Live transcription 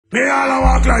Me all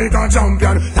walk like a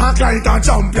champion, talk like a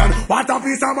champion. What a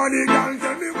piece of money, girl,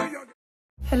 tell me where you.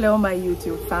 Hello my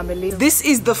YouTube family. This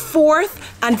is the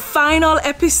fourth and final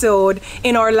episode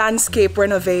in our landscape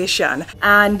renovation.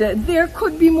 And there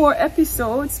could be more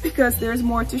episodes because there's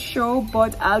more to show,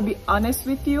 but I'll be honest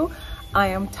with you, I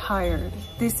am tired.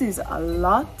 This is a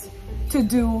lot to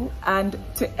do and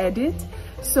to edit.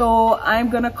 So I'm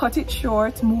gonna cut it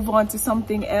short, move on to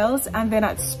something else, and then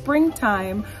at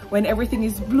springtime, when everything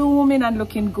is blooming and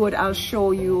looking good, I'll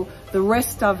show you the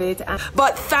rest of it.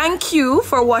 But thank you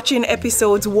for watching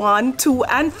episodes 1, 2,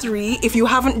 and 3. If you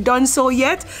haven't done so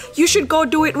yet, you should go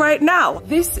do it right now.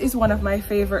 This is one of my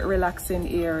favorite relaxing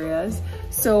areas,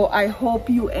 so I hope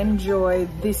you enjoy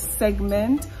this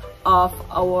segment of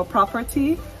our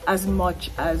property as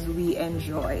much as we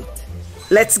enjoy it.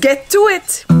 Let's get to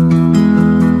it.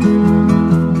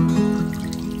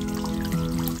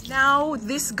 Now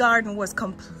this garden was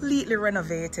completely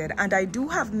renovated, and I do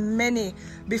have many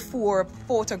before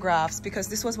photographs because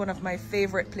this was one of my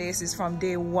favorite places from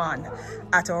day one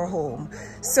at our home.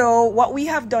 So what we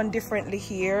have done differently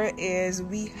here is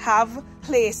we have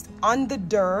placed on the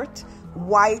dirt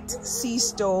white sea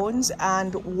stones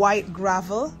and white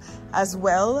gravel as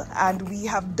well, and we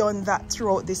have done that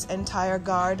throughout this entire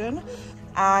garden.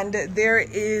 And there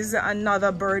is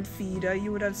another bird feeder.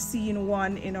 You would have seen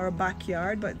one in our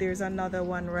backyard, but there's another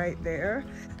one right there.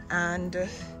 And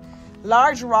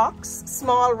large rocks,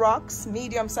 small rocks,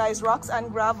 medium-sized rocks,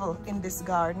 and gravel in this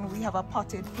garden. We have a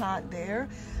potted plant there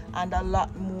and a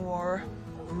lot more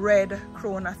red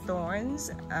corona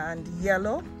thorns and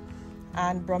yellow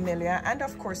and bromelia, and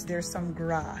of course there's some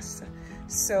grass.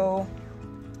 So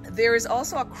there is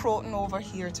also a croton over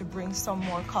here to bring some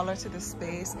more color to the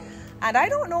space. And I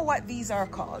don't know what these are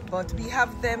called, but we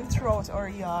have them throughout our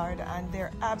yard and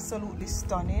they're absolutely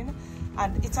stunning.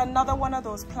 And it's another one of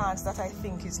those plants that I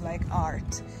think is like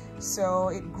art. So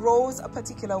it grows a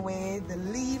particular way. The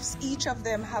leaves, each of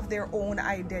them have their own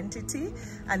identity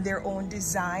and their own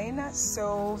design.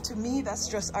 So to me, that's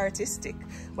just artistic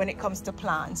when it comes to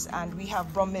plants. And we have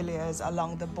bromelias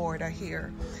along the border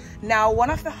here. Now, one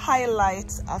of the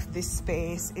highlights of this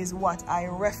space is what I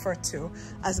refer to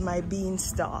as my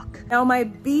beanstalk. Now, my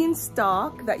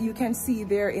beanstalk that you can see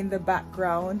there in the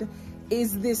background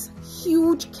is this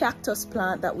huge cactus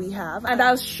plant that we have, and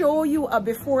I'll show you a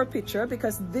before picture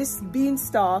because this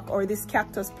beanstalk or this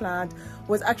cactus plant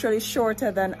was actually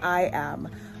shorter than I am,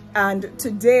 and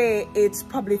today it's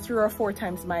probably 3 or 4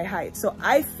 times my height. So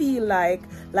I feel like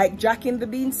Jack in the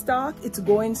Beanstalk, it's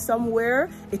going somewhere.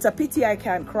 It's a pity I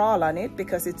can't crawl on it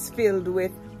because it's filled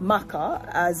with maca,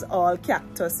 as all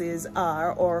cactuses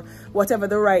are, or whatever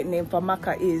the right name for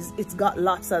maca is. It's got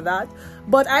lots of that,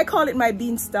 but I call it my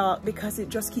beanstalk because it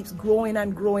just keeps growing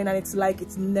and growing, and it's like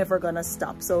it's never gonna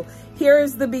stop. So here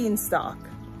is the beanstalk.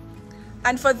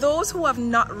 And for those who have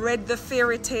not read the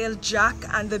fairy tale Jack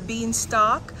and the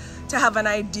Beanstalk, to have an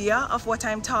idea of what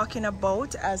I'm talking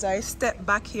about, as I step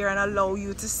back here and allow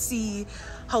you to see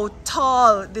how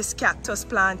tall this cactus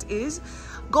plant is,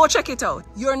 go check it out.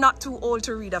 You're not too old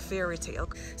to read a fairy tale.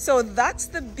 So that's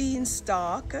the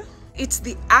beanstalk. It's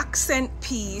the accent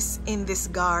piece in this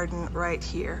garden right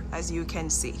here, as you can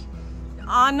see.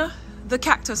 On the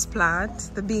cactus plant,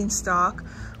 the beanstalk,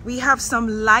 we have some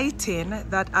lighting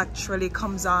that actually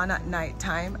comes on at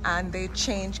nighttime and they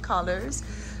change colors.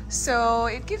 So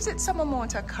it gives it some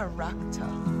amount of character.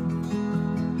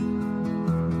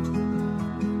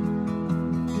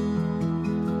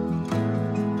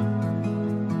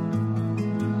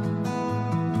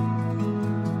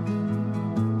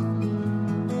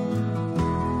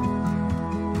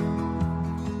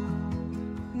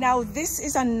 Now this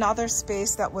is another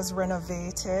space that was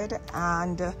renovated,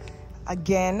 and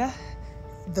again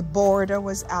the border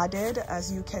was added,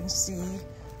 as you can see,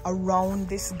 around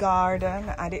this garden,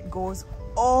 and it goes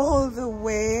all the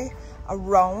way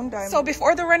around. So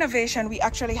before the renovation, we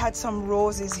actually had some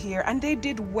roses here and they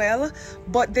did well,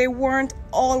 but they weren't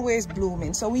always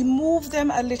blooming. So we moved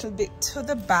them a little bit to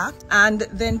the back and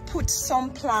then put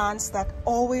some plants that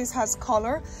always has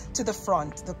color to the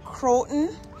front. The croton,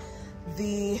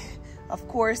 of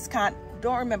course,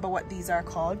 don't remember what these are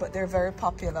called, but they're very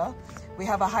popular. We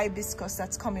have a hibiscus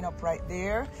that's coming up right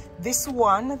there. This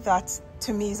one, that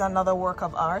to me is another work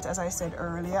of art, as I said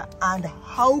earlier. And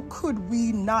how could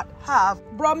we not have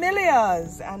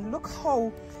bromelias? And look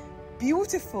how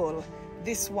beautiful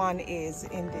this one is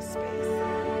in this space.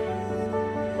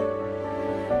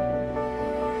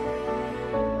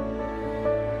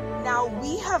 Now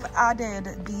we have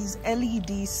added these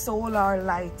LED solar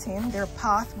lighting, they're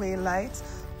pathway lights,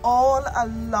 all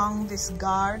along this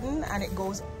garden, and it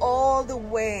goes all the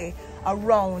way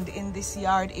around in this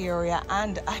yard area,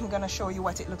 and I'm gonna show you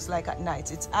what it looks like at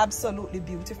night. It's absolutely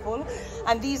beautiful.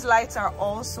 And these lights are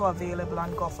also available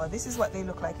on GOFFAH. This is what they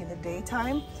look like in the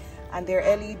daytime, and they're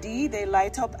LED, they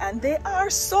light up, and they are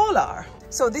solar.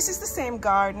 So this is the same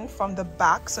garden from the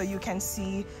back, so you can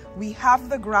see we have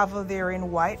the gravel there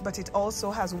in white, but it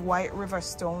also has white river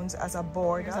stones as a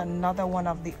border. There's another one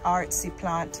of the artsy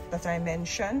plant that I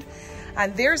mentioned,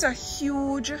 and there's a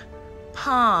huge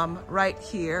palm right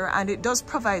here, and it does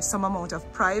provide some amount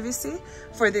of privacy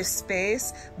for this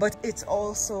space, but it's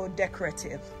also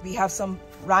decorative. We have some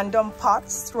random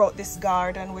pots throughout this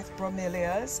garden with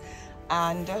bromelias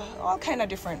and all kind of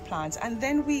different plants. And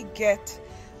then we get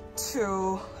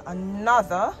to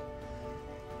another,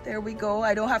 there we go,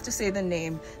 I don't have to say the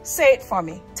name, say it for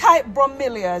me, type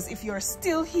bromelias if you're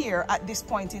still here at this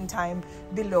point in time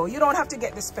below. You don't have to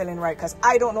get the spelling right, because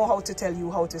I don't know how to tell you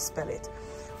how to spell it.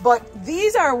 But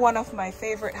these are one of my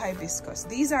favorite hibiscus.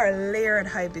 These are layered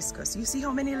hibiscus. You see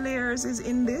how many layers is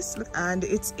in this? And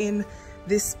it's in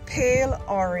this pale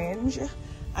orange.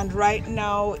 And right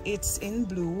now it's in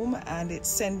bloom and it's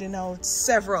sending out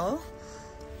several.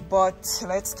 But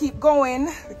let's keep going.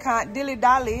 We can't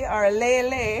dilly-dally or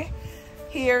lay-lay.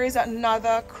 Here is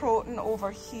another croton over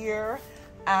here.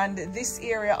 And this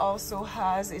area also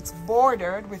has, it's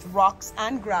bordered with rocks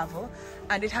and gravel,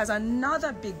 and it has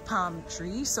another big palm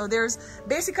tree. So there's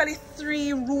basically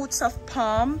 3 roots of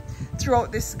palm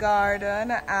throughout this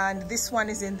garden, and this one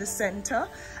is in the center.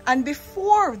 And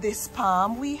before this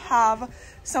palm, we have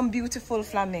some beautiful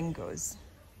flamingos.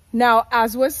 Now,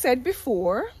 as was said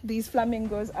before, these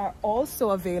flamingos are also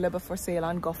available for sale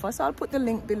on GOFFAH, so I'll put the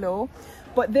link below.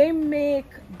 But they make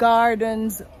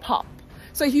gardens pop.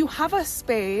 So if you have a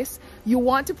space, you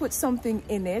want to put something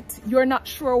in it, you're not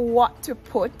sure what to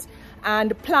put,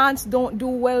 and plants don't do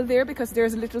well there because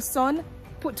there's little sun,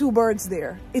 put 2 birds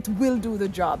there. It will do the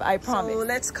job, I promise. So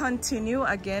let's continue.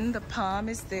 Again, the palm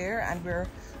is there, and we're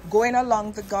going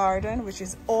along the garden, which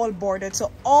is all bordered.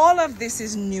 So all of this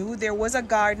is new. There was a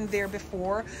garden there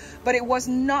before, but it was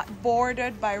not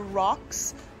bordered by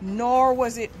rocks, nor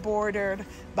was it bordered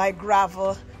by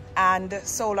gravel and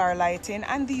solar lighting,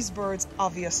 and these birds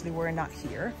obviously were not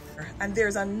here. And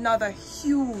there's another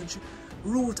huge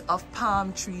root of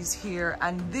palm trees here,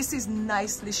 and this is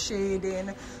nicely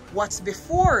shading what's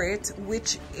before it,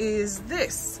 which is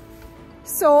this.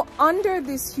 So under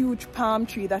this huge palm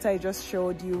tree that I just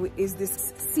showed you is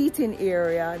this seating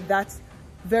area that's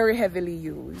very heavily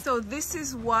used. So this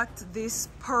is what this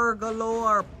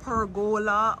pergola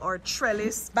or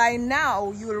trellis, by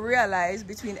now you'll realize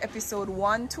between episode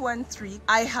 1, 2, and 3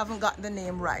 I haven't got the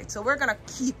name right, so we're gonna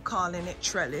keep calling it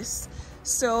trellis.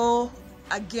 So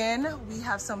again, we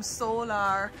have some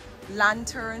solar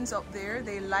lanterns up there,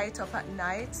 they light up at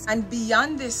night. And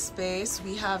beyond this space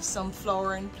we have some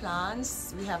flowering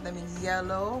plants. We have them in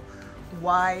yellow,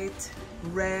 white,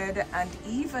 red, and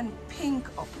even pink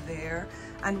up there.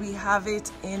 And we have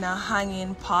it in a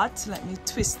hanging pot. Let me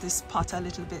twist this pot a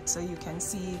little bit so you can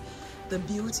see the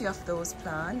beauty of those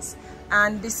plants.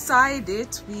 And beside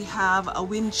it we have a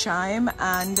wind chime,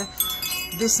 and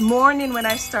this morning when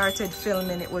I started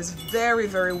filming it was very,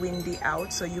 very windy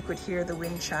out, so you could hear the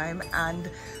wind chime. And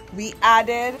we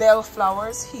added bell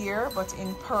flowers here, but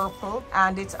in purple,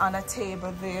 and it's on a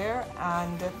table there.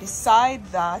 And beside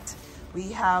that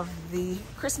we have the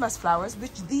Christmas flowers,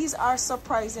 which these are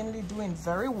surprisingly doing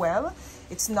very well.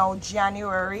 It's now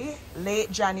January,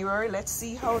 late January. Let's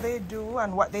see how they do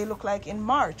and what they look like in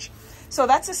March. So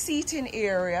that's a seating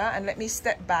area, and let me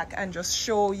step back and just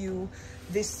show you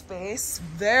this space.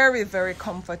 Very, very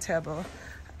comfortable,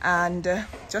 and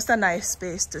just a nice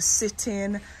space to sit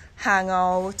in, hang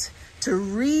out, to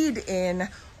read in,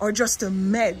 or just to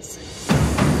meds.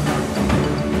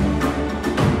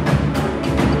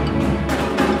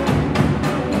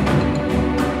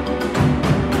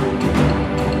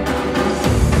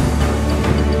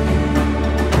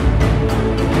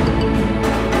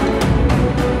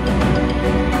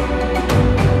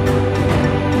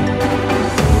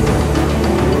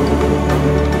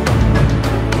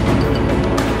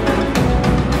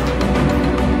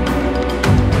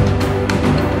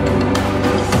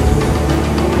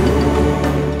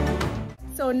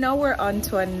 Now we're on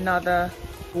to another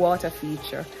water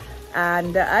feature,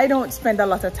 and I don't spend a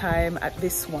lot of time at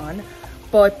this one,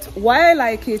 but why I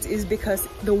like it is because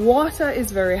the water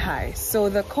is very high. So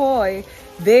the koi,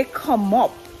 they come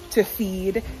up to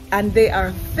feed, and they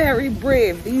are very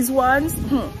brave. These ones,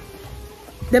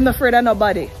 they're not afraid of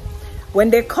nobody. When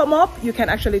they come up, you can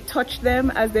actually touch them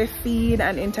as they feed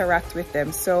and interact with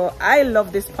them. So I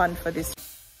love this pond for this.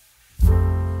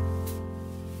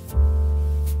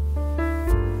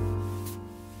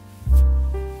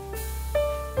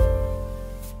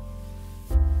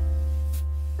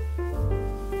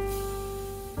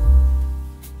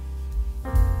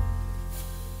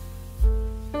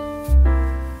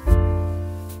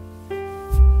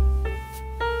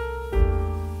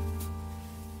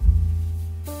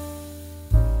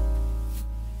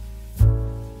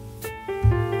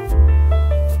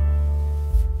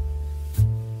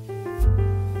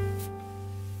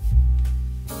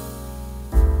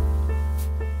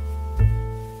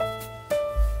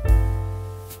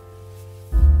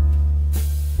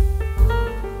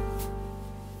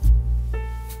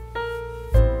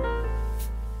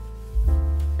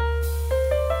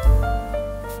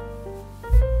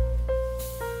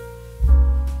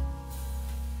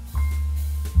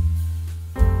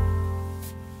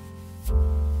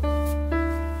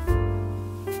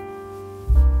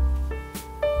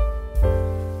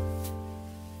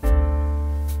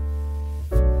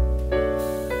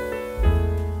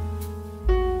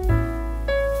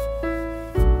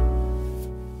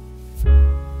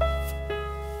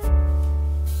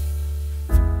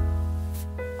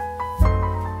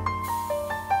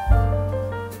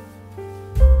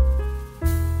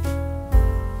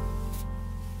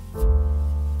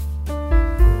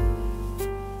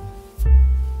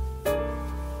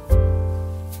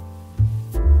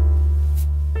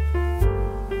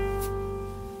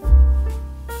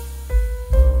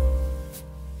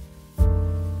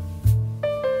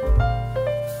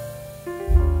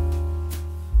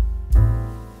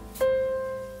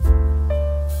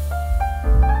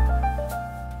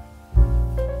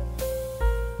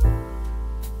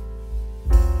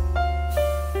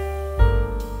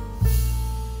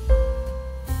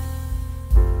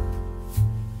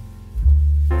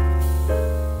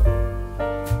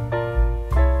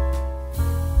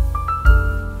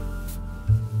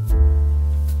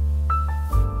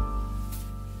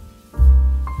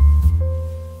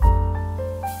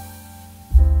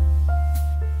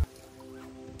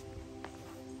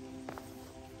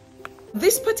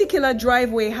 particular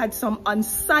driveway had some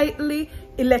unsightly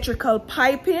electrical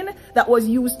piping that was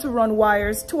used to run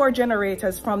wires to our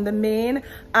generators from the main,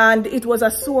 and it was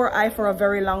a sore eye for a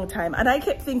very long time. And I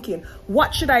kept thinking,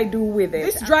 what should I do with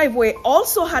it? This driveway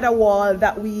also had a wall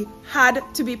that we had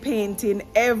to be painting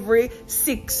every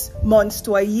 6 months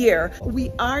to a year. We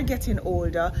are getting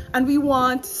older and we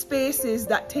want spaces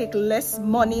that take less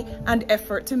money and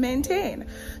effort to maintain.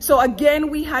 So again,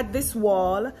 we had this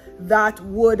wall that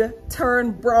would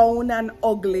turn brown and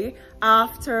ugly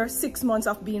after 6 months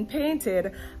of being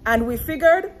painted, and we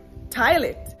figured tile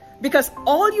it, because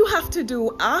all you have to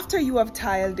do after you have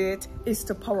tiled it is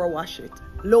to power wash it.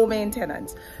 Low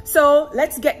maintenance. So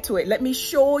let's get to it. Let me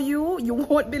show you. You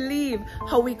won't believe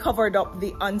how we covered up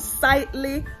the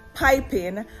unsightly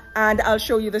piping, and I'll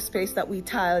show you the space that we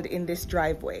tiled in this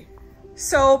driveway.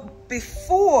 So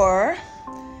before,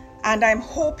 and I'm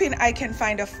hoping I can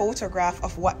find a photograph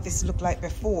of what this looked like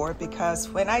before, because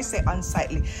when I say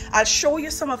unsightly, I'll show you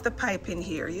some of the piping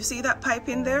here. You see that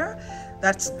piping there?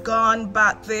 That's gone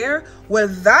back there. Well,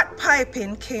 that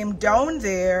piping came down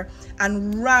there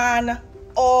and ran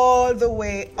all the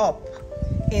way up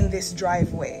in this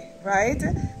driveway, right?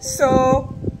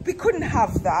 So we couldn't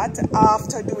have that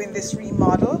after doing this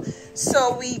remodel.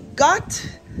 So we got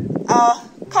a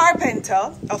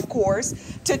carpenter, of course,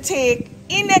 to take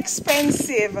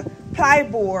inexpensive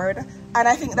plyboard, and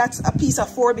I think that's a piece of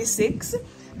 4x6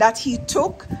 that he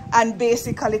took and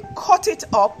basically cut it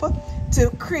up to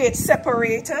create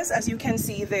separators, as you can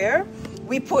see there.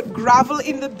 We put gravel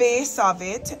in the base of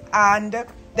it, and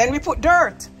then we put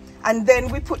dirt, and then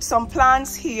we put some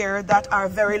plants here that are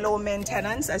very low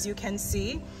maintenance, as you can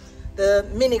see. The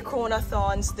mini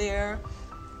crown-of-thorns there,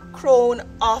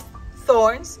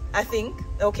 crown-of-thorns, I think,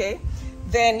 okay.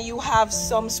 Then you have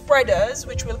some spreaders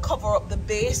which will cover up the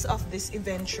base of this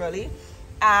eventually,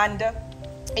 and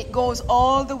it goes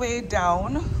all the way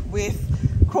down with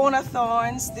crown of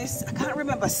thorns. This, I can't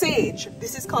remember, sage.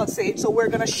 This is called sage. So we're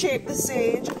gonna shape the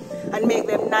sage and make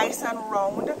them nice and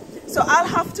round. So I'll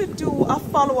have to do a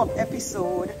follow-up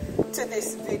episode to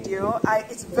this video.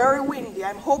 It's very windy.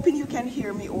 I'm hoping you can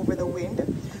hear me over the wind.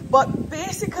 But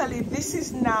basically, this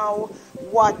is now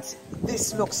what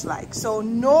this looks like. So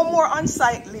no more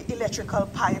unsightly electrical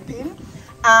piping.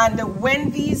 And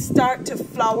when these start to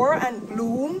flower and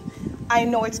bloom, I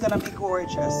know it's gonna be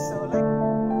gorgeous. So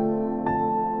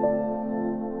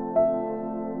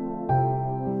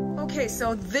okay,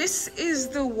 so this is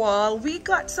the wall. We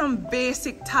got some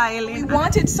basic tiling. We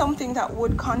wanted something that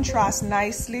would contrast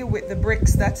nicely with the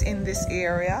bricks that's in this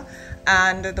area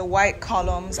and the white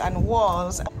columns and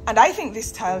walls. And I think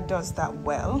this tile does that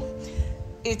well.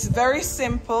 It's very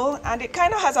simple and it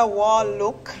kind of has a wall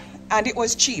look, and it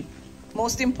was cheap.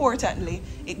 Most importantly,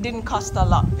 it didn't cost a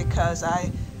lot, because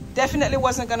I definitely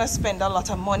wasn't gonna spend a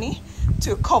lot of money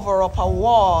to cover up a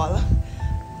wall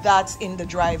that's in the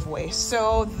driveway.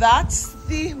 So that's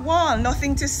the wall,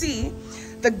 nothing to see.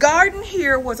 The garden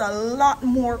here was a lot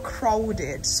more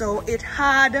crowded. So it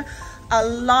had a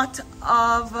lot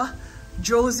of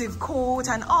Joseph coat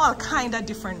and all kind of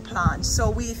different plants.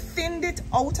 So we thinned it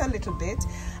out a little bit,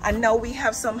 and now we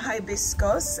have some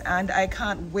hibiscus, and I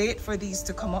can't wait for these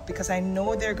to come up because I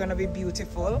know they're gonna be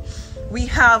beautiful. We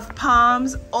have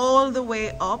palms all the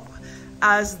way up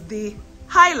as the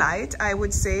highlight, I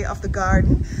would say, of the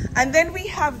garden. And then we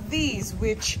have these,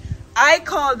 which I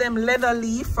call them leather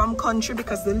leaf from country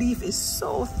because the leaf is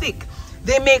so thick.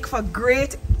 They make for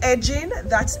great edging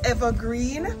that's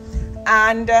evergreen.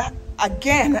 And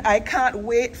again, I can't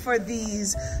wait for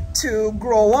these to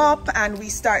grow up and we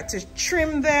start to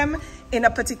trim them in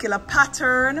a particular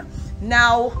pattern.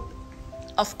 Now,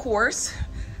 of course,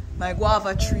 my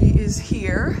guava tree is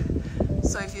here.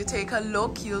 So if you take a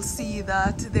look, you'll see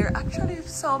that there are actually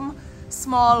some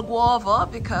small guava,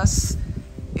 because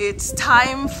it's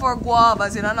time for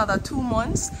guavas. In another 2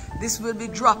 months, this will be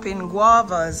dropping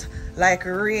guavas like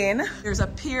rain. There's a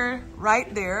pear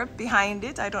right there behind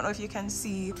it. I don't know if you can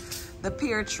see the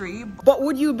pear tree. But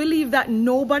would you believe that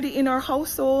nobody in our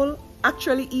household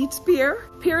actually eats pear?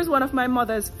 Pear is one of my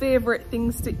mother's favorite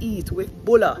things to eat with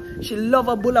bulla. She loves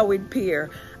a bulla with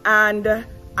pear. And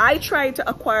I tried to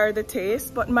acquire the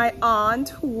taste, but my aunt,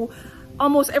 who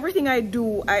almost everything I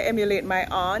do, I emulate my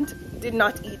aunt, did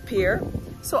not eat pear.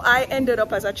 So I ended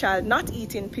up as a child not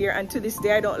eating pear, and to this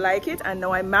day I don't like it. And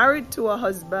now I'm married to a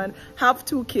husband, have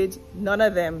 2 kids, none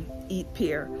of them eat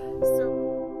pear.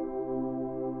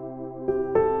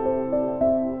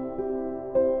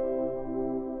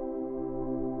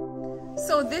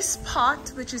 So this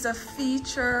pot, which is a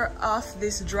feature of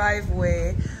this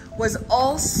driveway, was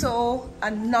also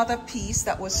another piece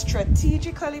that was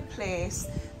strategically placed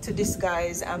to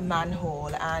disguise a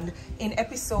manhole. And in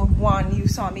episode 1, you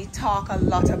saw me talk a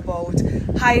lot about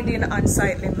hiding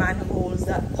unsightly manholes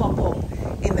that pop up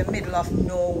in the middle of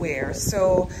nowhere.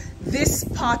 So this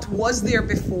pot was there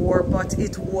before, but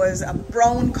it was a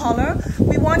brown color.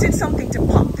 We wanted something to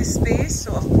pop this space,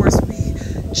 so of course we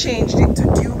changed it to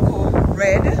Duco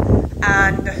red,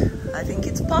 and I think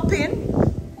it's popping.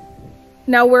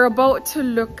 Now we're about to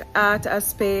look at a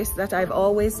space that I've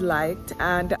always liked,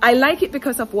 and I like it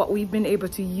because of what we've been able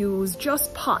to use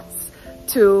just pots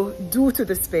to do to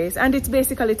the space, and it's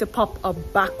basically to pop a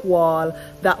back wall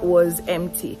that was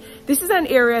empty. This is an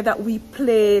area that we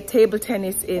play table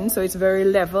tennis in, so it's very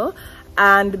level,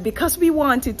 and because we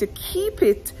wanted to keep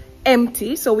it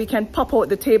empty so we can pop out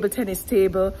the table tennis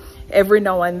table every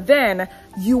now and then,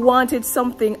 you wanted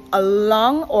something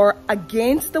along or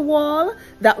against the wall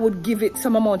that would give it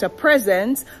some amount of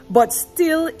presence, but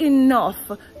still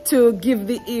enough to give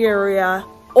the area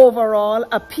overall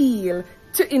appeal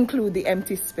to include the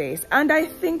empty space. And I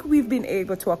think we've been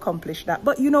able to accomplish that.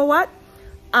 But you know what?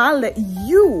 I'll let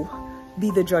you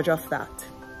be the judge of that.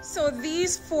 So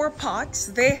these 4 pots,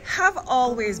 they have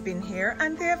always been here,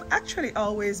 and they have actually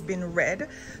always been red.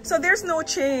 So there's no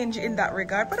change in that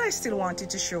regard, but I still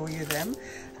wanted to show you them.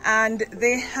 And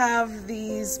they have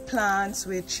these plants,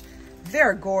 which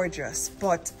they're gorgeous,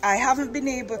 but I haven't been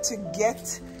able to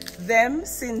get them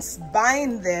since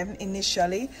buying them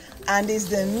initially, and it's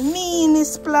the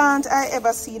meanest plant I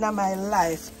ever seen in my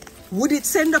life. Would it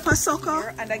send up a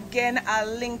sucker? And again,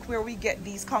 I'll link where we get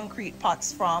these concrete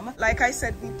pots from. Like I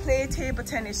said, we play table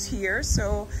tennis here,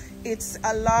 so it's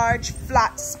a large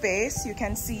flat space. You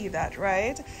can see that,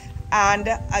 right? And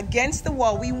against the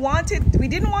wall, we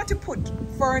didn't want to put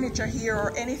furniture here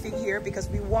or anything here because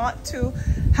we want to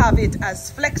have it as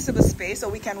flexible space so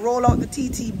we can roll out the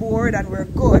TT board and we're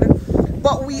good.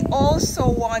 But we also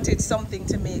wanted something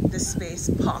to make the space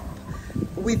pop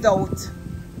without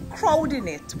crowding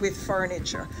it with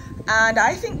furniture, and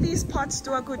I think these pots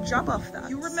do a good job of that.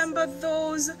 You remember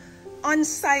those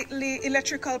unsightly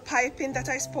electrical piping that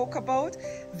I spoke about?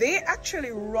 They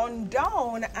actually run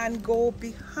down and go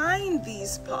behind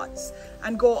these pots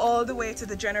and go all the way to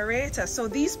the generator. So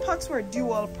these pots were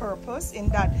dual purpose in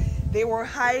that they were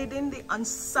hiding the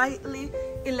unsightly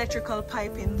electrical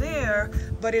piping there,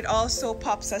 but it also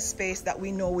pops a space that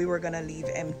we know we were going to leave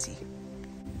empty.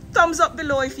 Thumbs up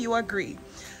below if you agree.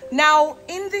 Now,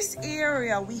 in this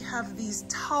area, we have these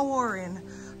towering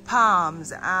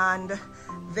palms, and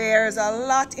there's a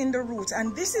lot in the roots,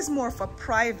 and this is more for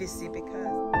privacy because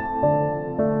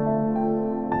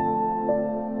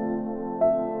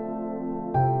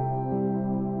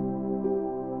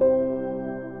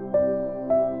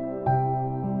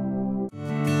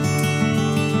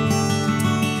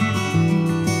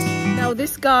now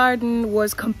this garden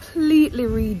was completely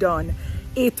redone.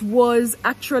 It was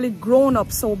actually grown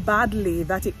up so badly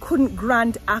that it couldn't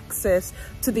grant access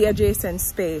to the adjacent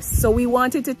space. So we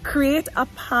wanted to create a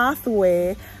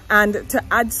pathway and to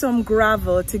add some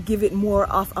gravel to give it more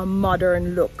of a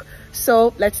modern look.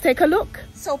 So let's take a look.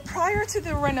 So prior to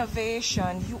the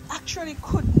renovation, you actually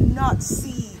could not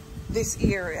see this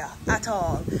area at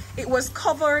all. It was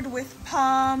covered with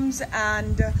palms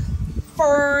and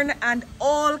fern and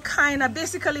all kind of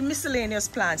basically miscellaneous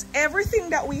plants. Everything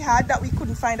that we had that we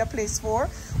couldn't find a place for,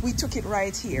 we took it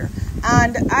right here,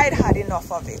 and I'd had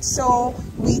enough of it. So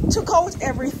we took out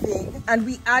everything and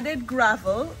we added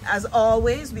gravel. As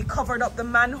always, we covered up the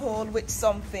manhole with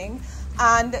something,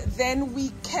 and then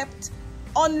we kept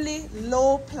only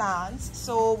low plants.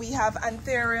 So we have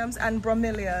anthuriums and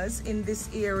bromelias in this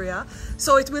area,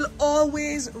 so it will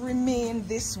always remain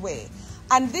this way.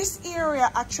 And this area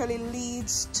actually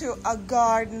leads to a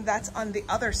garden that's on the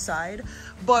other side,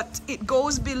 but it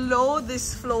goes below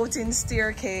this floating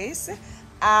staircase,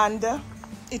 and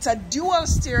it's a dual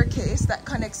staircase that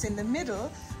connects in the middle.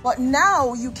 But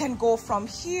now you can go from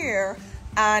here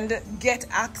and get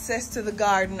access to the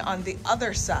garden on the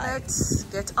other side. Let's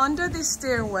get under this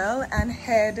stairwell and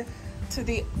head to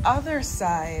the other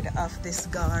side of this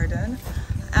garden.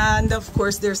 And of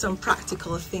course, there's some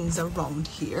practical things around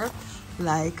here,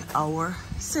 like our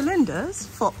cylinders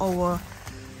for our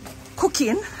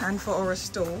cooking and for our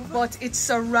stove. But it's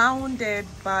surrounded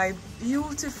by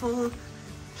beautiful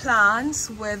plants,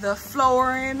 whether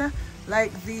flowering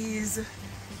like these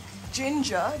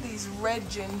ginger, these red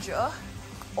ginger,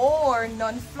 or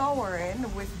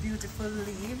non-flowering with beautiful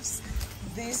leaves.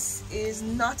 This is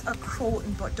not a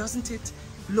croton, but doesn't it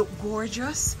look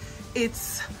gorgeous?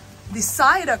 It's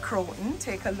beside a croton,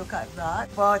 take a look at that.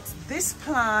 But this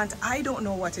plant, I don't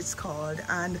know what it's called,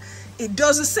 and it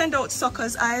doesn't send out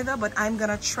suckers either, but I'm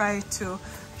gonna try to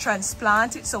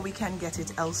transplant it so we can get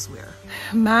it elsewhere.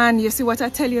 Man, you see what I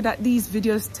tell you, that these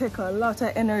videos take a lot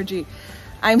of energy.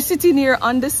 I'm sitting here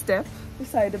on the step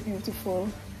beside the beautiful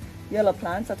yellow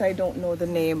plants that I don't know the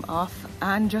name of,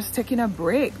 and just taking a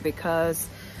break because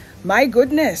my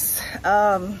goodness,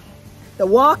 the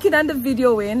walking and the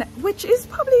videoing, which is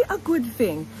probably a good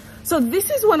thing. So this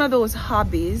is one of those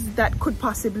hobbies that could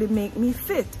possibly make me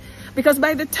fit, because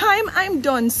by the time I'm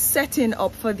done setting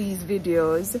up for these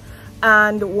videos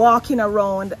and walking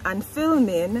around and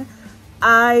filming,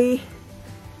 I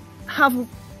have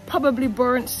probably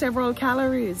burnt several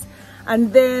calories,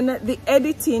 and then the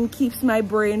editing keeps my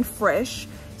brain fresh.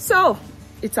 So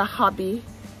it's a hobby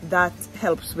that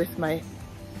helps with my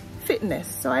fitness,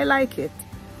 so I like it.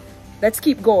 Let's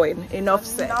keep going. Enough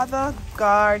said. Another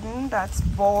garden that's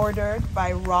bordered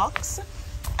by rocks,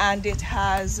 and it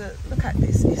has, look at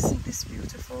this, isn't this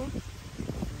beautiful?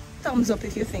 Thumbs up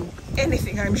if you think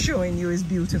anything I'm showing you is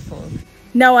beautiful.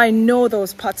 Now I know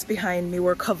those pots behind me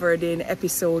were covered in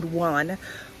episode 1,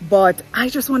 but I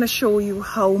just want to show you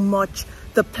how much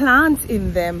the plants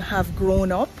in them have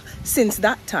grown up since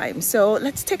that time. So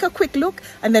let's take a quick look,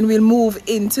 and then we'll move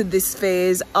into this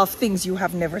phase of things you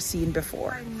have never seen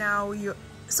before.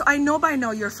 So I know by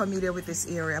now you're familiar with this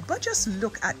area, but just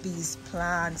look at these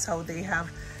plants, how they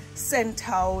have sent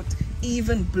out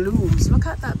even blooms. Look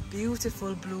at that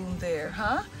beautiful bloom there,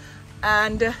 huh?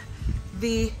 And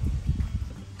the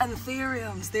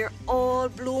anthuriums, they're all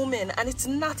blooming, and it's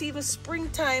not even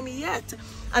springtime yet,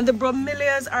 and the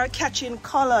bromeliads are catching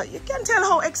color. You can tell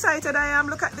how excited I am.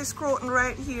 Look at this croton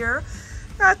right here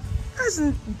that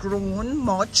hasn't grown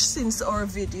much since our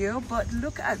video, but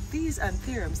look at these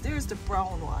anthuriums. There's the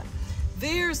brown one,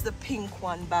 there's the pink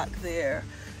one back there,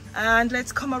 and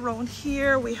let's come around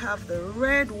here. We have the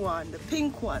red one, the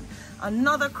pink one,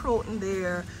 another croton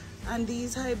there, and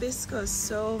these hibiscus.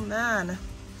 So man,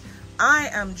 I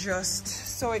am just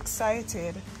so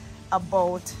excited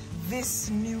about this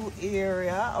new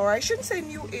area, or I shouldn't say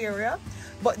new area,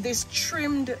 but this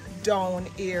trimmed down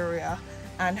area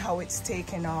and how it's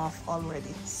taken off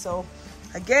already. So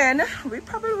again, we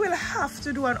probably will have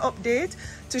to do an update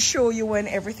to show you when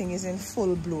everything is in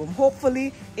full bloom,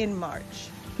 hopefully in March.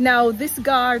 Now this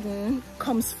garden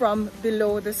comes from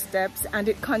below the steps, and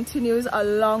it continues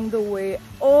along the way,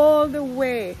 all the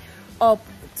way up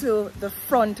to the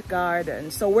front garden.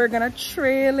 So we're gonna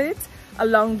trail it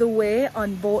along the way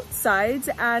on both sides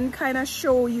and kind of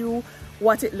show you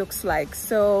what it looks like.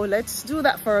 So let's do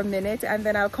that for a minute, and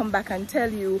then I'll come back and tell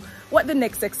you what the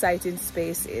next exciting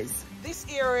space is. This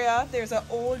area, there's an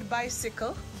old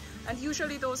bicycle, and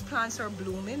usually those plants are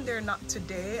blooming. They're not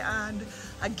today. And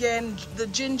again, the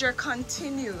ginger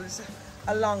continues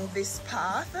along this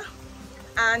path,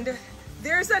 and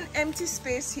there's an empty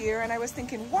space here, and I was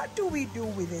thinking, what do we do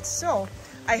with it? So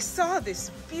I saw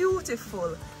this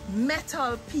beautiful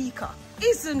metal peacock.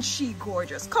 Isn't she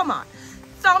gorgeous? Come on,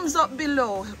 thumbs up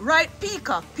below, right?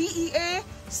 Peacock,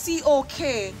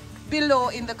 P-E-A-C-O-K, below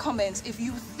in the comments if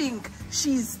you think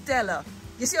she's stellar.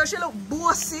 You see how she look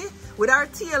bossy with her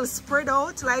tail spread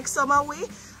out like summer way?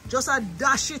 Just a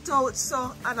dash it out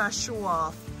so, and a show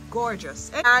off. Gorgeous.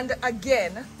 And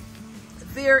again,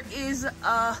 there is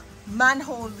a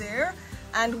manhole there,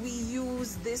 and we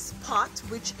use this pot,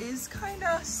 which is kind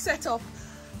of set up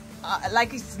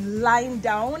like it's lying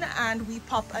down, and we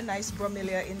pop a nice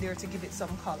bromelia in there to give it some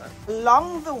color.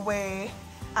 Along the way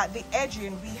at the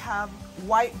edging, we have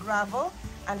white gravel,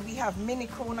 and we have mini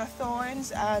corona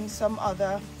thorns and some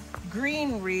other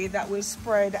greenery that will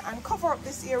spread and cover up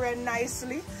this area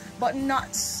nicely, but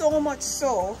not so much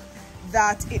so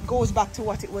that it goes back to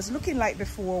what it was looking like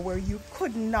before, where you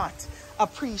could not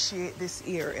appreciate this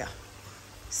area.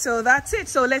 So that's it.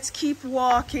 So let's keep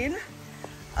walking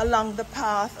along the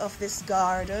path of this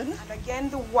garden, and again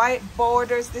the white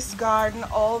borders this garden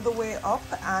all the way up,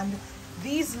 and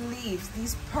these leaves,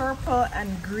 these purple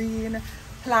and green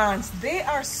plants, they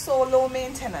are so low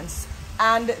maintenance,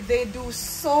 and they do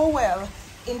so well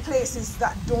in places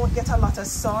that don't get a lot of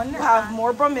sun. We have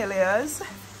more bromelias,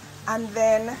 and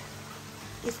then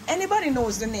if anybody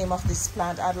knows the name of this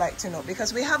plant, I'd like to know,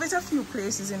 because we have it a few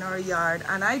places in our yard,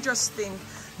 and I just think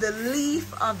the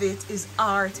leaf of it is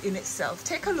art in itself.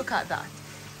 Take a look at that.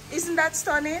 Isn't that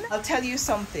stunning? I'll tell you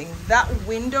something. That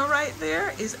window right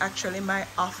there is actually my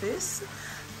office,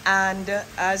 and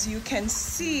as you can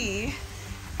see,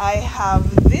 I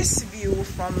have this view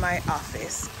from my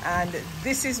office, and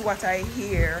this is what I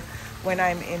hear when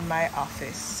I'm in my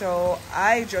office. So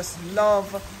I just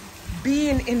love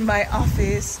being in my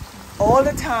office all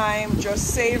the time, just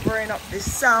savoring up this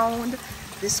sound,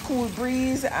 this cool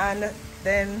breeze, and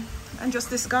then and just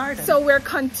this garden. So we're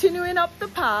continuing up the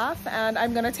path, and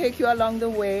I'm gonna take you along the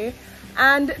way.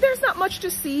 And there's not much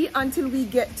to see until we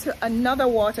get to another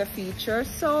water feature,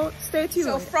 so stay tuned.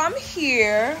 So from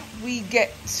here, we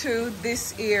get to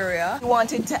this area. We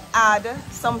wanted to add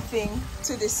something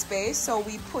to this space, so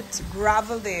we put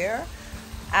gravel there,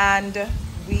 and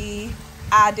we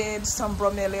added some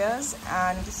bromelias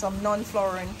and some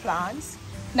non-flowering plants.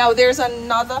 Now there's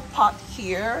another pot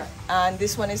here, and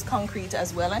this one is concrete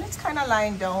as well, and it's kind of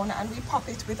lying down, and we pop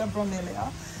it with a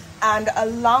bromelia. And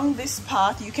along this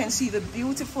path, you can see the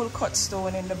beautiful cut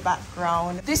stone in the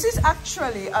background. This is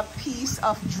actually a piece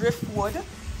of driftwood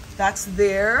that's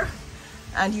there.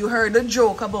 And you heard the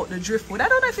joke about the driftwood. I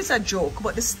don't know if it's a joke,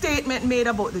 but the statement made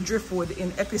about the driftwood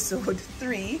in episode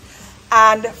 3.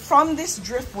 And from this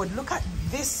driftwood, look at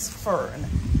this fern.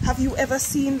 Have you ever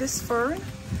seen this fern?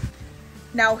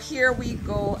 Now here we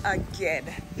go again.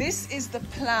 This is the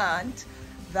plant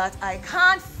that I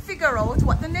can't figure out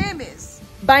what the name is.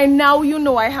 By now, you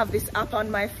know I have this app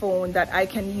on my phone that I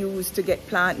can use to get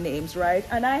plant names, right?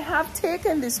 And I have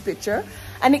taken this picture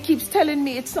and it keeps telling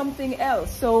me it's something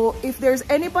else. So if there's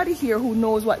anybody here who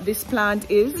knows what this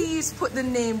plant is, please put the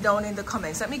name down in the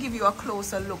comments. Let me give you a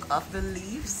closer look of the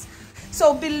leaves.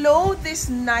 So below this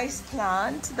nice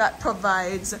plant that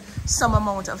provides some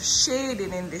amount of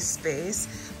shading in this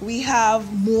space, we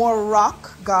have more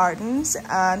rock gardens,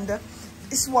 and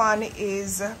this one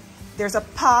is, there's a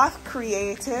path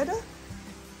created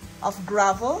of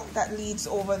gravel that leads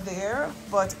over there,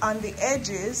 but on the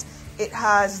edges it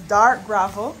has dark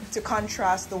gravel to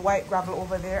contrast the white gravel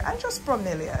over there, and just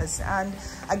bromelias. And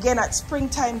again, at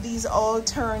springtime, these all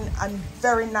turn a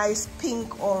very nice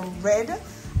pink or red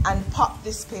and pop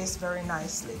this space very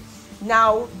nicely.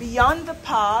 Now beyond the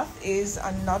path is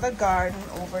another garden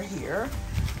over here,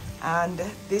 and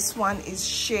this one is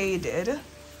shaded.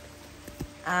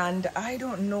 And I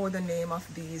don't know the name of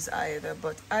these either,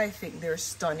 but I think they're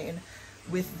stunning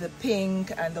with the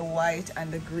pink and the white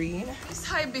and the green. This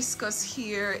hibiscus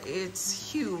here,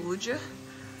 it's huge,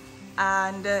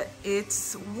 and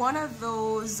it's one of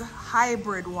those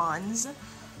hybrid ones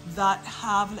that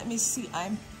have, let me see,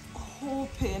 I'm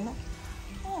hoping,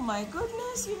 oh my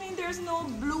goodness, you mean there's no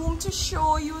bloom to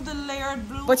show you the layered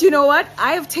bloom? But you know what?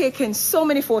 I have taken so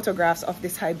many photographs of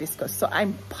this hibiscus, so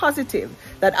I'm positive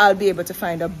that I'll be able to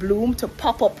find a bloom to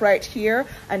pop up right here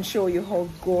and show you how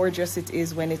gorgeous it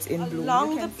is when it's in bloom.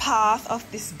 Along the path of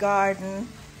this garden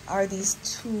are these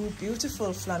two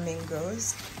beautiful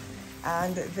flamingos,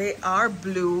 and they are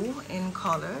blue in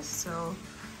color, so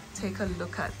take a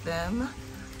look at them.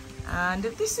 And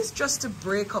this is just to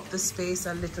break up the space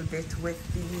a little bit with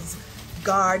these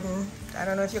garden, I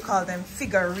don't know if you call them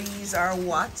figurines or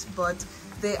what, but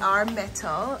they are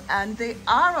metal and they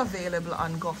are available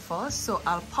on GOFFAH. So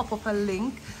I'll pop up a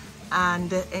link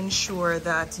and ensure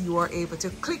that you are able to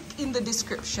click in the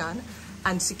description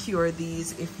and secure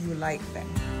these if you like them.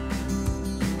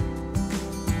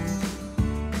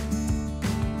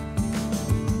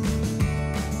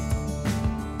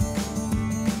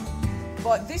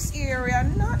 But this area,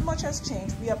 not much has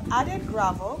changed. We have added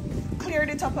gravel, cleared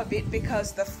it up a bit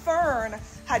because the fern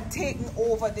had taken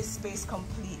over this space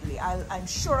completely. I'm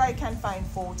sure I can find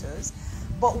photos,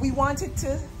 but we wanted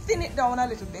to thin it down a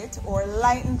little bit or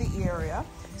lighten the area.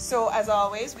 So as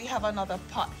always, we have another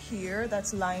pot here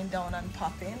that's lying down and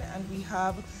popping, and we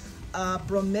have a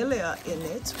bromelia in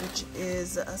it, which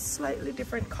is a slightly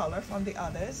different color from the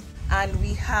others. And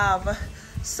we have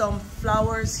some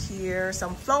flowers here,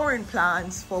 some flowering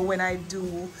plants for when I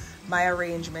do my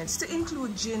arrangements, to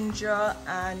include ginger.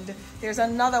 And there's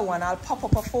another one, I'll pop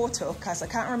up a photo because I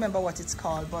can't remember what it's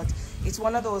called, but it's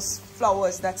one of those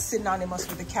flowers that's synonymous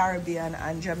with the Caribbean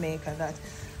and Jamaica that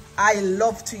I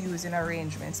love to use in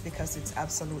arrangements because it's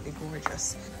absolutely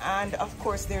gorgeous. And of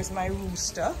course there's my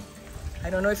rooster. I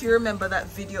don't know if you remember that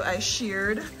video I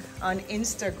shared on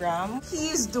Instagram.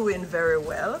 He's doing very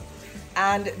well.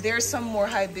 And there's some more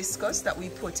hibiscus that we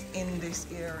put in this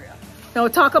area. Now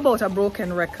talk about a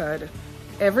broken record.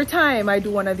 Every time I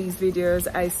do one of these videos,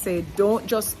 I say don't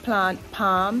just plant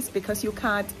palms because you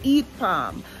can't eat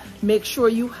palm. Make sure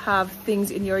you have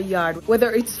things in your yard,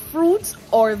 whether it's fruits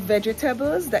or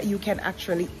vegetables that you can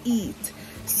actually eat.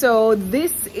 So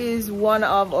this is one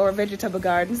of our vegetable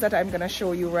gardens that I'm gonna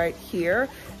show you right here.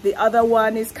 The other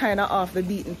one is kind of off the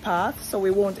beaten path, so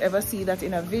we won't ever see that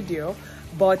in a video.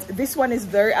 But this one is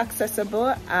very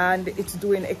accessible and it's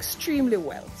doing extremely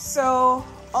well. So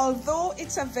although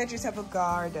it's a vegetable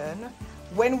garden,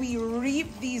 when we reap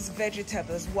these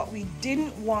vegetables, what we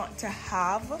didn't want to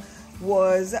have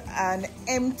was an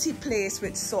empty place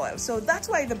with soil. So that's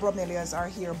why the bromelias are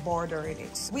here bordering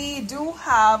it. We do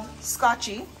have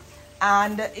Scotchy,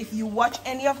 and if you watch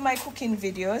any of my cooking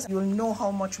videos, you'll know how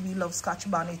much we love Scotch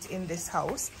bonnet in this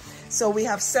house. So we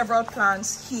have several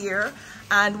plants here,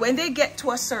 and when they get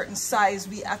to a certain size,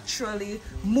 we actually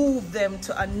move them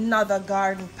to another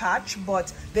garden patch,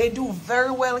 but they do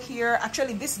very well here.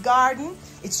 Actually, this garden,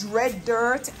 it's red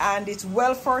dirt and it's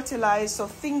well fertilized, so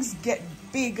things get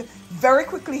big very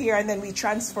quickly here, and then we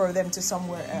transfer them to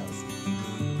somewhere else.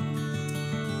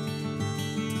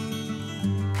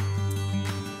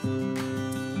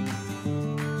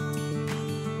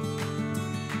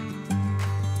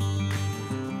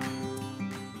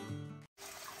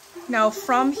 Now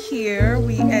from here,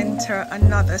 we enter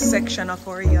another section of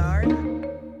our yard.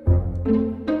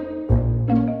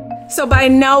 So by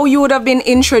now you would have been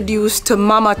introduced to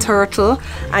Mama Turtle,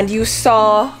 and you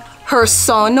saw her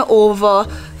son over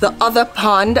the other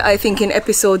pond, I think in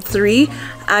episode 3,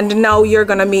 and now you're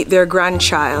gonna meet their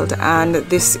grandchild, and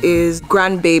this is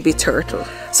grandbaby turtle.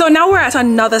 So now we're at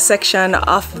another section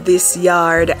of this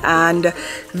yard, and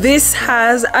this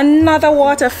has another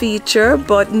water feature,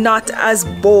 but not as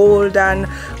bold and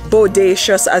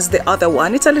bodacious as the other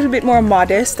one. It's a little bit more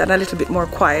modest and a little bit more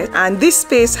quiet, and this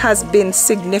space has been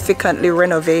significantly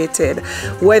renovated,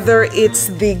 whether it's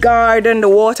the garden, the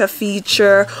water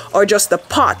feature, or just the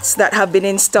pots that have been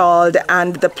installed,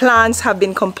 and the plants have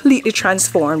been completely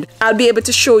transformed. I'll be able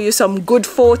to show you some good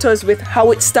photos with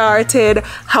how it started,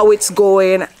 how it's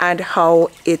going, and how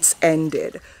it's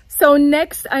ended. So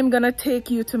next I'm gonna take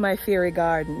you to my fairy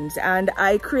gardens, and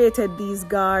I created these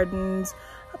gardens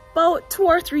about 2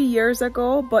 or 3 years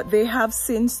ago, but they have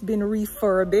since been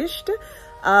refurbished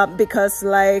because,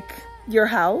 like your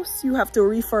house, you have to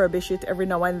refurbish it every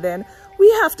now and then. We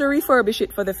have to refurbish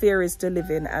it for the fairies to live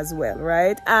in as well,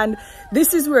 right? And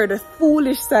this is where the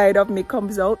foolish side of me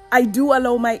comes out. I do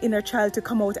allow my inner child to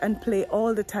come out and play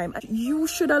all the time. You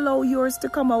should allow yours to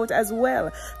come out as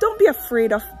well. Don't be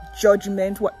afraid of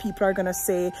judgment, what people are gonna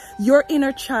say. Your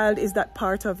inner child is that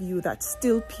part of you that's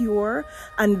still pure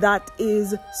and that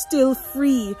is still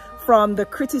free from the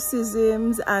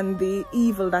criticisms and the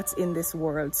evil that's in this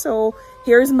world. So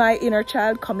here's my inner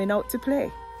child coming out to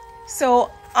play.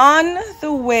 So on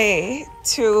the way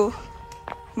to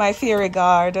my fairy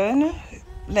garden,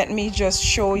 let me just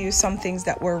show you some things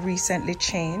that were recently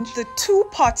changed. The 2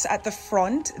 pots at the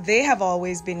front, they have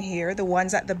always been here. The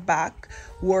ones at the back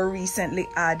were recently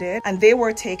added, and they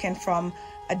were taken from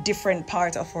a different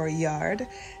part of our yard.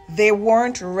 They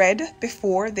weren't red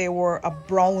before, they were a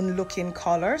brown looking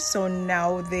color, so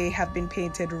now they have been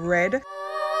painted red.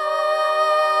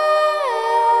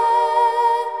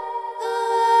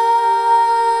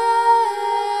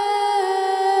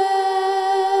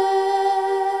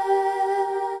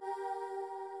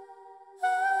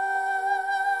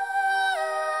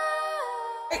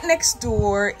 Right next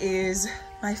door is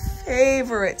my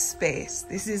favorite space.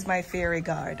 This is my fairy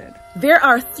garden. There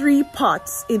are 3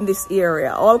 pots in this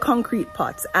area, all concrete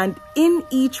pots, and in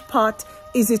each pot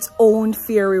is its own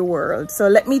fairy world. So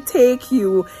let me take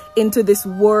you into this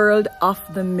world of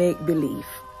the make-believe.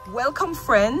 Welcome,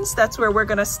 friends. That's where we're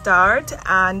gonna start,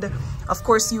 and of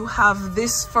course you have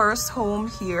this first home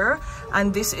here,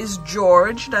 and this is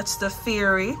George, that's the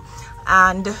fairy,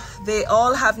 and they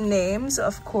all have names.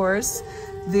 Of course,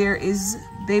 there is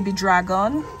Baby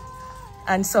Dragon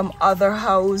and some other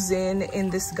housing in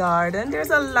this garden. There's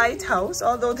a lighthouse,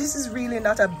 although this is really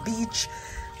not a beach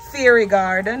fairy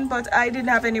garden, but I didn't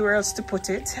have anywhere else to put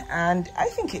it, and I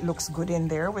think it looks good in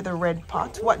there with a red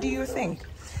pot. What do you think?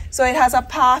 So it has a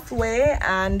pathway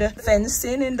and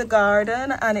fencing in the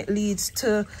garden, and it leads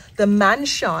to the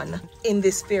mansion in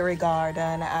this fairy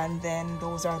garden, and then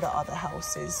those are the other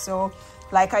houses. So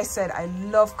like I said, I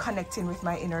love connecting with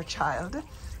my inner child.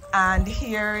 And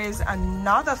here is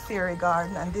another fairy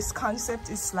garden, and this concept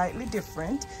is slightly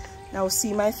different. Now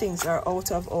see, my things are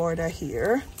out of order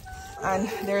here, and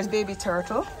there's Baby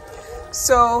Turtle.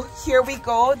 So here we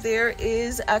go. There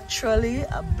is actually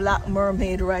a black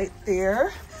mermaid right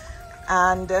there,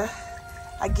 and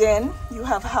again you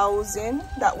have housing.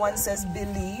 That one says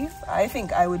believe. I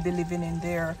think I would be living in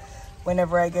there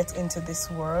whenever I get into this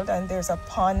world. And there's a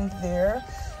pond there.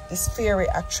 This fairy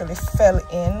actually fell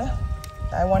in.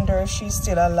 I wonder if she's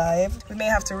still alive. We may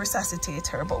have to resuscitate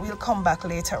her, but we'll come back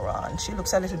later on. She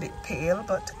looks a little bit pale,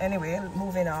 but anyway,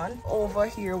 moving on. Over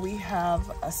here we have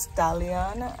a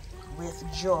stallion with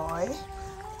Joy,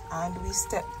 and we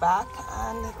step back,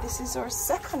 and this is our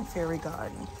second fairy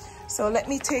garden. So let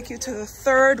me take you to the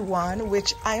third one,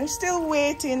 which I'm still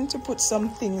waiting to put some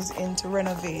things in to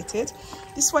renovate it.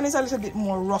 This one is a little bit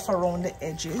more rough around the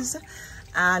edges,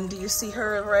 and you see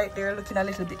her right there looking a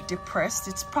little bit depressed.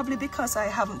 It's probably because I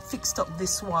haven't fixed up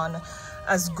this one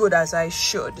as good as I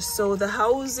should. So the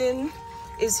housing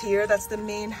is here. That's the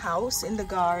main house in the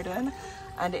garden,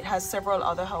 and it has several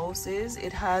other houses.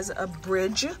 It has a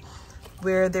bridge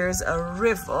where there's a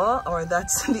river, or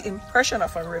that's the impression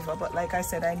of a river, but like I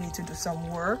said, I need to do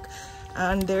some work.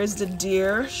 And there's the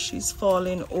deer, she's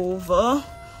falling over.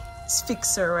 Let's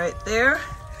fix her right there.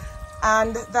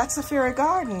 And that's a fairy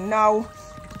garden. Now,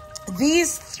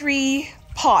 these 3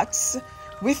 pots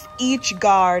with each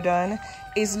garden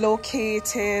is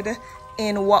located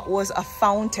in what was a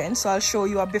fountain. So I'll show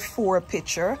you a before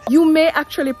picture. You may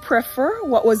actually prefer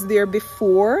what was there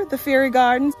before the fairy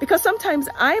gardens, because sometimes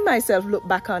I myself look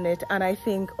back on it and I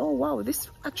think, oh wow, this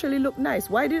actually looked nice.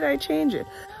 Why did I change it?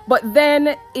 But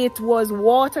then it was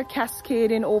water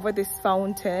cascading over this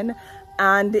fountain,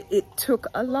 and it took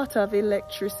a lot of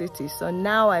electricity. So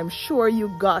now I'm sure you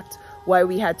got why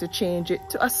we had to change it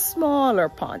to a smaller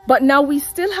pond. But now we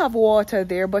still have water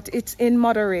there, but it's in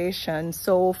moderation.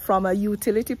 So from a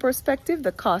utility perspective,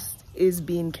 the cost is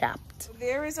being capped.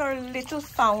 There is our little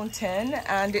fountain,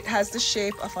 and it has the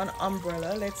shape of an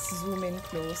umbrella. Let's zoom in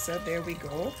closer. There we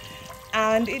go.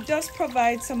 And it does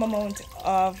provide some amount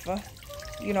of,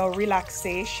 you know,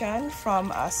 relaxation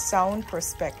from a sound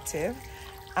perspective.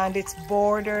 And it's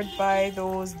bordered by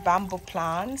those bamboo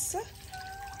plants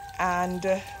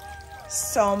and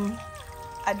some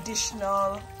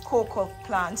additional cocoa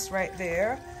plants right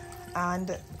there,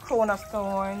 and crown of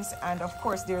thorns, and of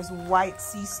course there's white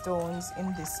sea stones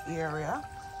in this area,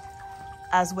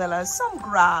 as well as some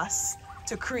grass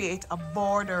to create a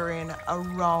bordering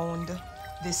around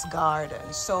this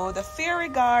garden. So the fairy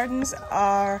gardens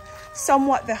are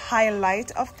somewhat the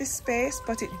highlight of this space,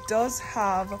 but it does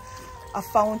have a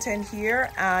fountain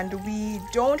here, and we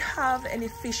don't have any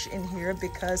fish in here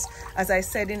because, as I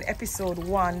said in episode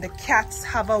 1, the cats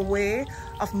have a way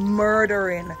of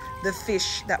murdering the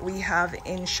fish that we have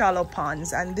in shallow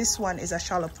ponds, and this one is a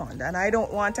shallow pond, and I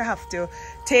don't want to have to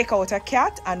take out a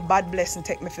cat and bad blessing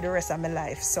take me for the rest of my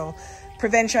life. So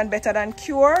prevention better than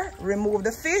cure. Remove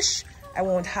the fish, I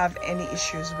won't have any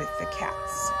issues with the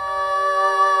cats.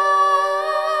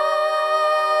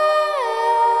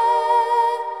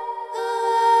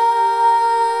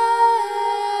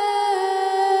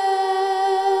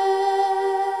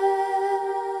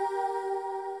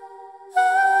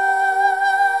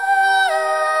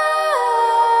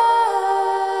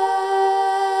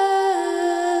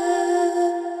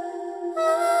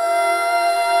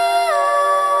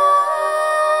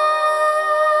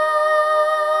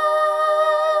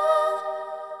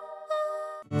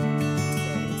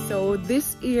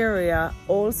 This area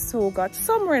also got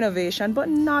some renovation, but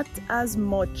not as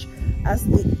much as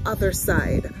the other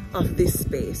side of this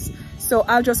space. So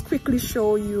I'll just quickly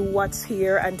show you what's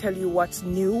here and tell you what's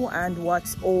new and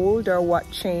what's old or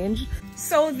what changed.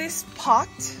 So this pot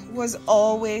was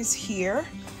always here.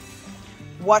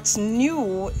 What's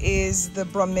new is the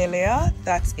bromelia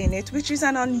that's in it, which is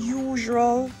an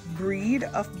unusual breed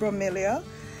of bromelia,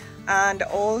 and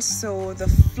also the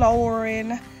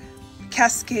flowering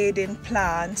cascading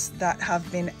plants that have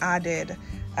been added,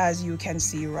 as you can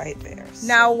see right there.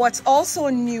 Now what's also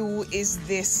new is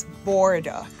this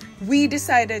border. We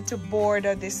decided to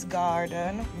border this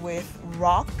with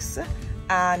rocks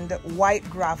and white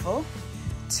gravel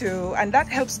and that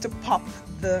helps to pop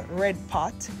the red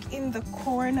pot. In the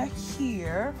corner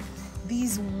here,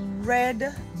 these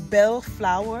red bell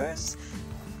flowers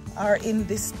are in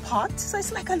this pot, so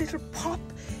it's like a little pop.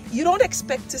 You don't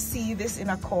expect to see this in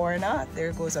a corner.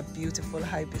 There goes a beautiful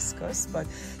hibiscus, but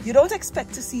you don't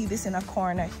expect to see this in a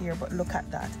corner here, but look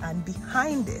at that. And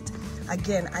behind it,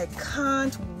 again, I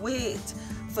can't wait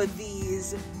for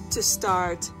these to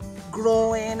start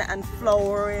growing and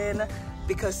flowering,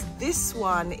 because this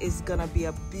one is gonna be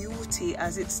a beauty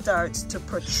as it starts to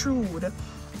protrude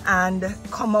and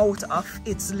come out of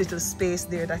its little space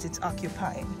there that it's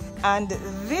occupying. And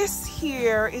this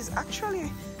here is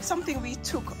actually something we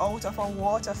took out of our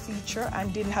water feature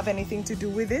and didn't have anything to do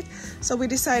with it, so we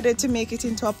decided to make it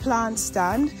into a plant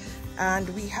stand, and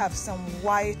we have some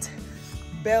white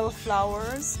bell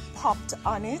flowers popped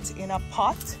on it in a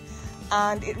pot,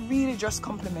 and it really just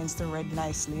complements the red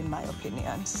nicely in my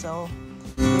opinion. So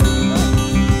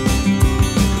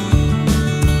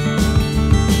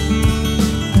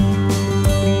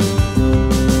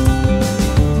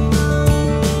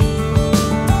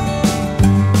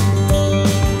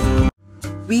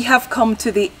we have come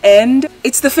to the end.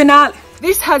 It's the finale.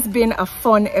 This has been a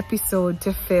fun episode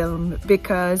to film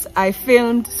because I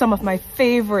filmed some of my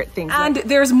favorite things. And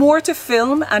there's more to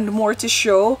film and more to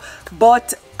show,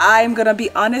 but I'm gonna be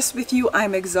honest with you,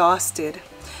 I'm exhausted.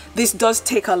 This does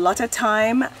take a lot of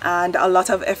time and a lot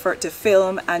of effort to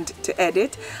film and to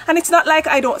edit. And it's not like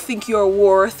I don't think you're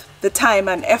worth the time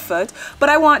and effort, but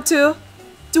I want to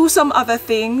do some other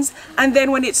things, and then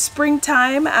when it's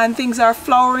springtime and things are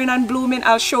flowering and blooming,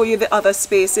 I'll show you the other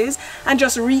spaces and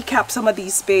just recap some of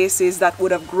these spaces that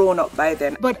would have grown up by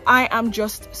then. But I am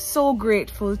just so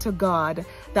grateful to God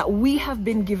that we have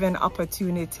been given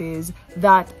opportunities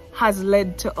that has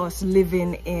led to us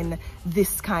living in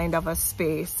this kind of a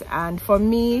space. And for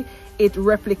me, it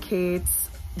replicates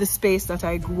the space that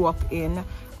I grew up in.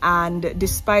 And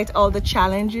despite all the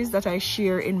challenges that I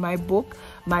share in my book,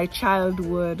 my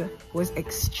childhood was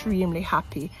extremely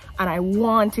happy, and I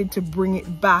wanted to bring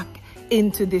it back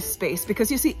into this space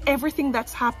because you see, everything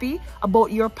that's happy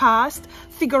about your past,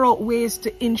 figure out ways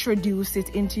to introduce it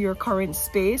into your current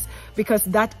space, because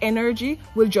that energy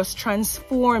will just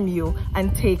transform you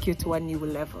and take you to a new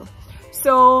level.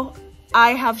 So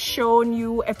I have shown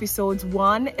you episodes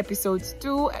 1, episodes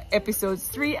 2, episodes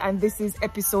 3, and this is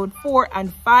episode 4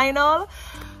 and final.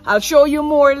 I'll show you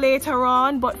more later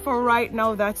on, but for right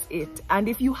now, that's it. And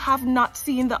if you have not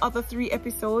seen the other 3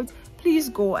 episodes, please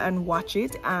go and watch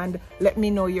it and let me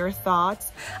know your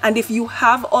thoughts. And if you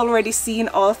have already seen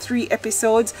all 3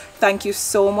 episodes, thank you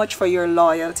so much for your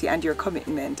loyalty and your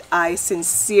commitment. I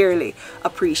sincerely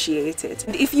appreciate it.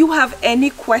 And if you have any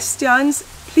questions,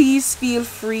 please feel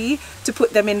free to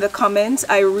put them in the comments.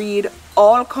 I read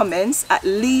all comments, at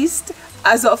least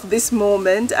as of this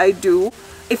moment, I do.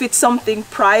 If it's something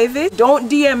private, don't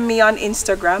DM me on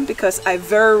Instagram because I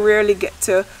very rarely get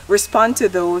to respond to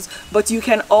those. But you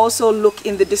can also look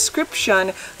in the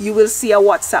description. You will see a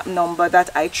WhatsApp number that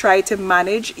I try to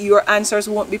manage. Your answers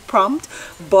won't be prompt,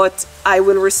 but I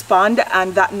will respond,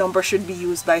 and that number should be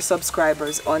used by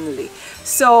subscribers only.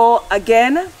 So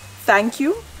again, thank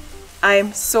you.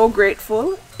 I'm so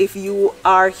grateful if you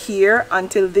are here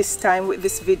until this time with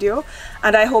this video,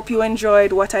 and I hope you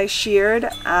enjoyed what I shared.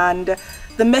 And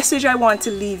the message I want to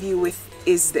leave you with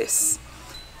is this: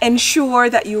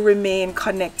 ensure that you remain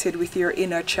connected with your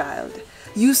inner child.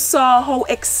 You saw how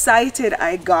excited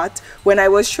I got when I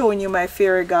was showing you my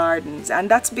fairy gardens, and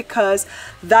that's because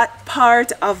that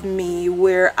part of me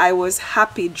where I was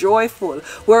happy, joyful,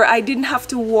 where I didn't have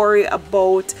to worry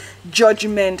about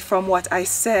judgment from what I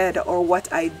said or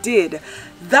what I did,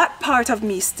 that part of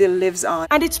me still lives on.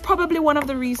 And it's probably one of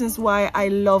the reasons why I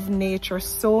love nature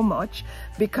so much,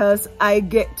 because I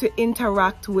get to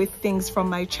interact with things from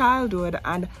my childhood.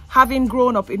 And having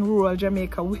grown up in rural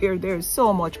Jamaica where there's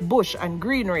so much bush and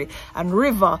greenery and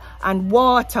river and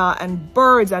water and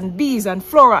birds and bees and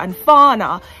flora and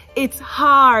fauna, it's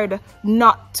hard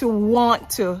not to want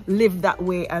to live that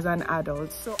way as an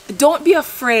adult. So don't be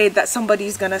afraid that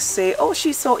somebody's gonna say, oh,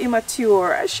 she's so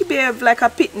immature, she behaves like a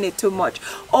pitney too much,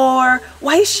 or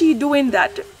why is she doing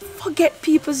that? Forget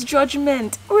people's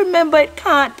judgment. Remember, it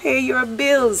can't pay your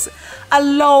bills.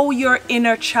 Allow your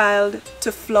inner child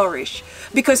to flourish,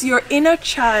 because your inner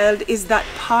child is that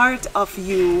part of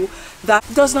you that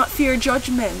does not fear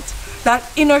judgment. That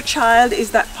inner child is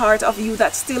that part of you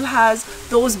that still has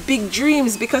those big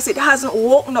dreams, because it hasn't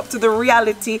woken up to the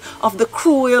reality of the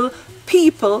cruel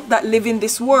people that live in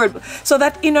this world. So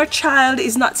that inner child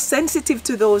is not sensitive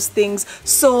to those things,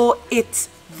 so it's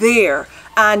there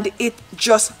and it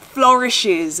just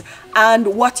flourishes,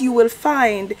 and what you will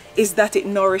find is that it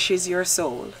nourishes your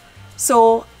soul.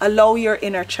 So allow your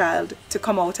inner child to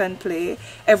come out and play.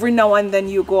 Every now and then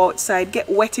you go outside, get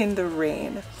wet in the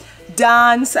rain.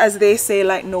 Dance, as they say,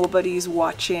 like nobody's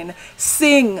watching.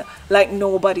 Sing like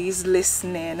nobody's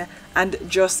listening. And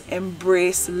just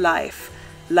embrace life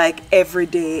like every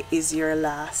day is your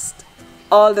last.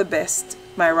 All the best,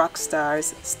 my rock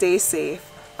stars. Stay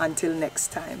safe. Until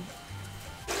next time.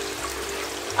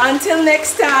 Until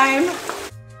next time.